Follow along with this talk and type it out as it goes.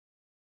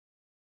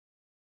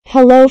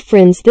Hello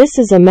friends, this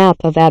is a map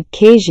of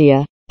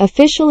Abkhazia.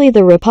 Officially,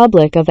 the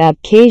Republic of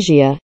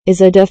Abkhazia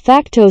is a de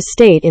facto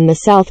state in the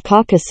South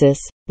Caucasus,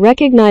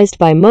 recognized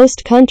by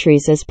most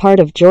countries as part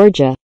of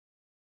Georgia,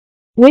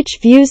 which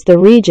views the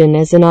region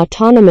as an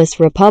autonomous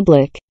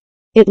republic.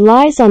 It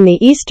lies on the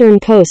eastern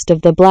coast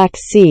of the Black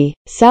Sea,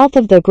 south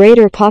of the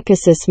Greater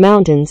Caucasus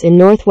Mountains in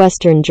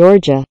northwestern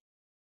Georgia.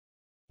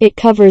 It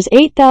covers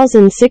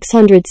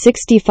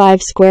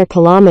 8,665 square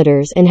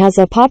kilometers and has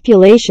a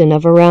population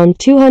of around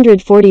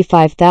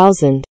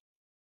 245,000.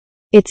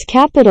 Its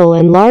capital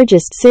and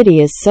largest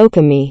city is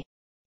Sukhumi.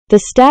 The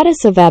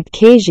status of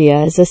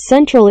Abkhazia is a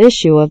central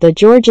issue of the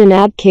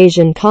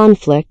Georgian-Abkhazian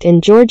conflict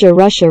and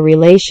Georgia-Russia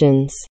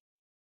relations.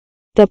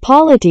 The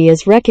polity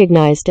is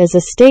recognized as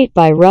a state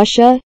by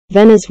Russia,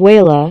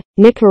 Venezuela,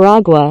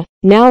 Nicaragua,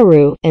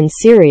 Nauru, and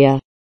Syria.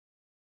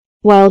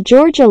 While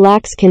Georgia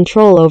lacks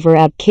control over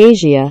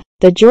Abkhazia,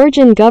 the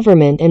Georgian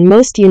government and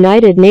most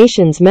United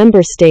Nations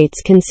member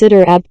states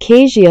consider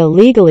Abkhazia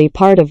legally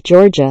part of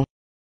Georgia,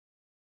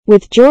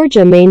 with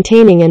Georgia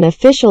maintaining an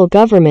official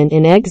government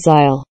in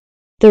exile.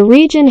 The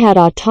region had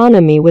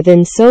autonomy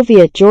within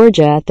Soviet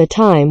Georgia at the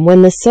time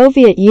when the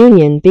Soviet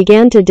Union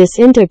began to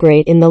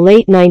disintegrate in the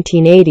late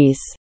 1980s.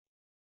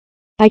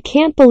 I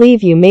can't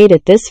believe you made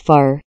it this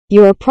far.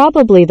 You are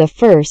probably the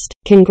first.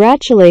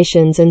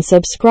 Congratulations and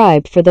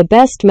subscribe for the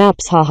best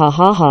maps, ha ha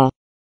ha ha.